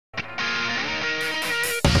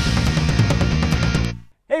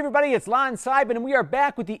everybody, it's Lon.TV, and we are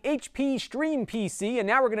back with the HP Stream PC, and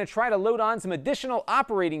now we're going to try to load on some additional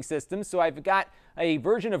operating systems. So I've got a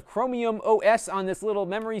version of ChromeOS on this little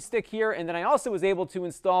memory stick here, and then I also was able to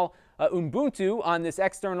install Ubuntu on this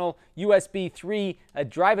external USB 3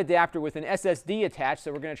 drive adapter with an SSD attached.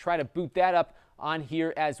 So we're going to try to boot that up on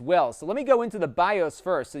here as well. So let me go into the BIOS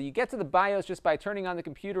first. So you get to the BIOS just by turning on the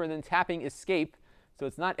computer and then tapping Escape. So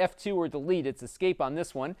it's not F2 or Delete, it's Escape on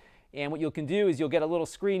this one. And what you can do is you'll get a little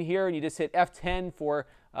screen here, and you just hit F10 for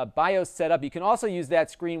BIOS setup. You can also use that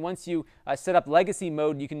screen once you set up legacy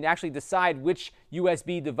mode. You can actually decide which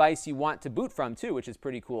USB device you want to boot from too, which is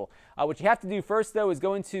pretty cool. What you have to do first, though, is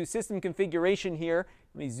go into System Configuration here.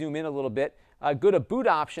 Let me zoom in a little bit. Go to Boot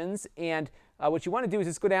Options, and what you want to do is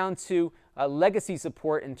just go down to Legacy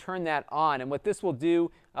Support and turn that on. And what this will do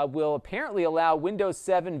will apparently allow Windows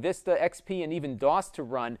 7, Vista, XP, and even DOS to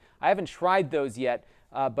run. I haven't tried those yet.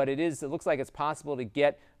 But it looks like it's possible to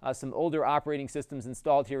get some older operating systems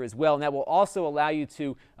installed here as well. And that will also allow you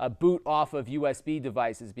to boot off of USB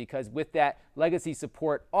devices, because with that legacy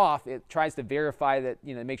support off, it tries to verify that,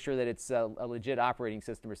 make sure that it's a legit operating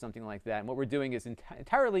system or something like that. And what we're doing is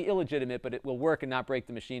entirely illegitimate, but it will work and not break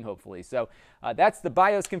the machine, hopefully. So that's the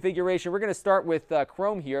BIOS configuration. We're going to start with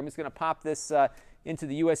Chrome here. I'm just going to pop this into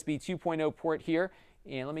the USB 2.0 port here.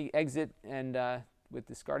 And let me exit and with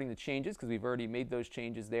discarding the changes, because we've already made those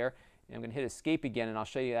changes there. And I'm going to hit Escape again, and I'll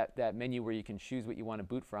show you that menu where you can choose what you want to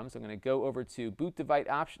boot from. So I'm going to go over to Boot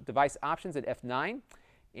Device Options at F9,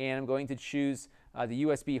 and I'm going to choose the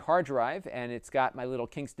USB hard drive, and it's got my little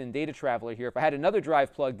Kingston data traveler here. If I had another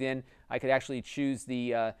drive plugged in, I could actually choose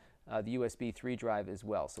the USB 3 drive as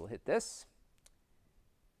well. So we'll hit this,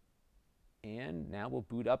 and now we'll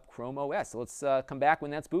boot up ChromeOS. So let's come back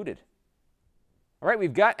when that's booted. All right,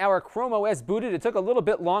 we've got our ChromeOS booted. It took a little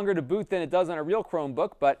bit longer to boot than it does on a real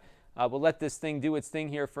Chromebook, but we'll let this thing do its thing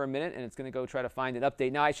here for a minute, and it's going to go try to find an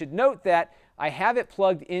update. Now, I should note that I have it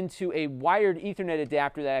plugged into a wired Ethernet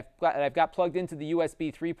adapter that I've got plugged into the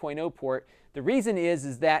USB 3.0 port. The reason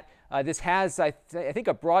is that this has, I think,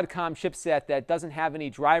 a Broadcom chipset that doesn't have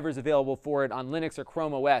any drivers available for it on Linux or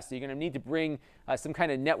Chrome OS. So you're going to need to bring some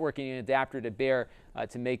kind of networking adapter to bear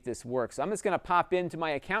to make this work. So I'm just going to pop into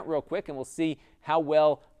my account real quick, and we'll see how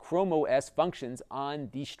well Chrome OS functions on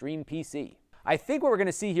the Stream PC. I think what we're going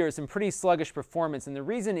to see here is some pretty sluggish performance, and the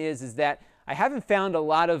reason is that I haven't found a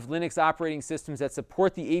lot of Linux operating systems that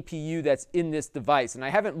support the APU that's in this device, and I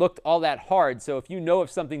haven't looked all that hard. So if you know of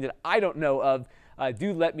something that I don't know of,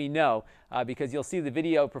 do let me know, because you'll see the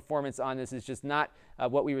video performance on this is just not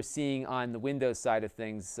what we were seeing on the Windows side of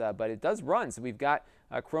things, but it does run. So we've got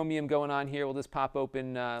Chromium going on here. We'll just pop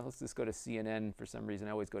open, let's just go to CNN. For some reason,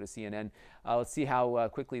 I always go to CNN. Let's see how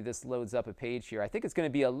quickly this loads up a page here. I think it's going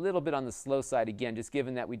to be a little bit on the slow side again, just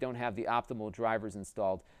given that we don't have the optimal drivers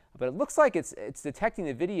installed. But it looks like it's detecting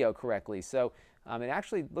the video correctly. So it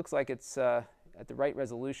actually looks like it's at the right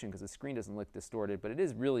resolution, because the screen doesn't look distorted, but it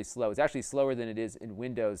is really slow. It's actually slower than it is in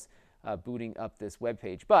Windows booting up this web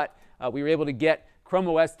page. But we were able to get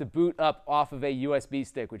ChromeOS to boot up off of a USB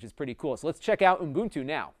stick, which is pretty cool. So let's check out Ubuntu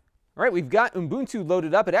now. All right, we've got Ubuntu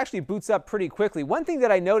loaded up. It actually boots up pretty quickly. One thing that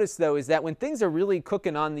I noticed, though, is that when things are really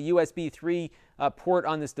cooking on the USB 3 port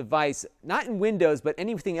on this device, not in Windows, but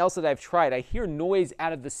anything else that I've tried, I hear noise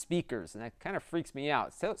out of the speakers, and that kind of freaks me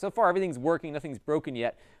out. So far, everything's working. Nothing's broken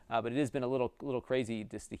yet, but it has been a little crazy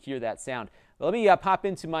just to hear that sound. But let me pop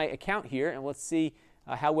into my account here, and let's see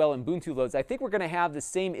how well Ubuntu loads. I think we're going to have the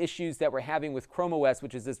same issues that we're having with ChromeOS,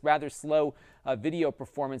 which is this rather slow video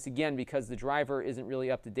performance, again, because the driver isn't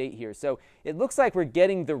really up to date here. So it looks like we're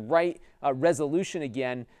getting the right resolution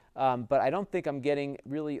again, but I don't think I'm getting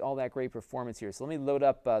really all that great performance here. So let me load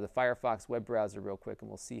up the Firefox web browser real quick, and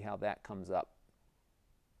we'll see how that comes up.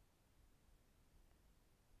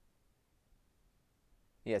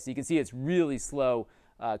 Yeah, so you can see it's really slow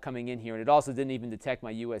coming in here, and it also didn't even detect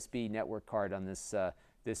my USB network card on this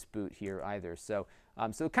this boot here either. So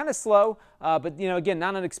so kind of slow, but again,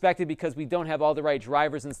 not unexpected, because we don't have all the right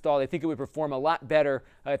drivers installed. I think it would perform a lot better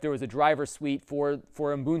if there was a driver suite for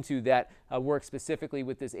Ubuntu that works specifically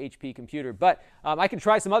with this HP computer. But I can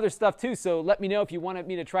try some other stuff too, so let me know if you wanted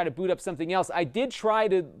me to try to boot up something else. I did try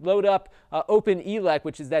to load up OpenELEC,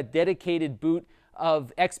 which is that dedicated boot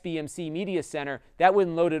of XBMC Media Center. That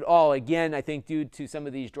wouldn't load at all, again, I think due to some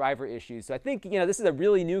of these driver issues. So I think this is a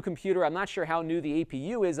really new computer. I'm not sure how new the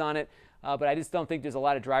APU is on it, but I just don't think there's a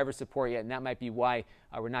lot of driver support yet, and that might be why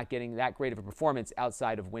we're not getting that great of a performance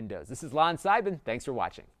outside of Windows. This is Lon.TV. Thanks for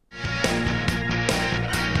watching.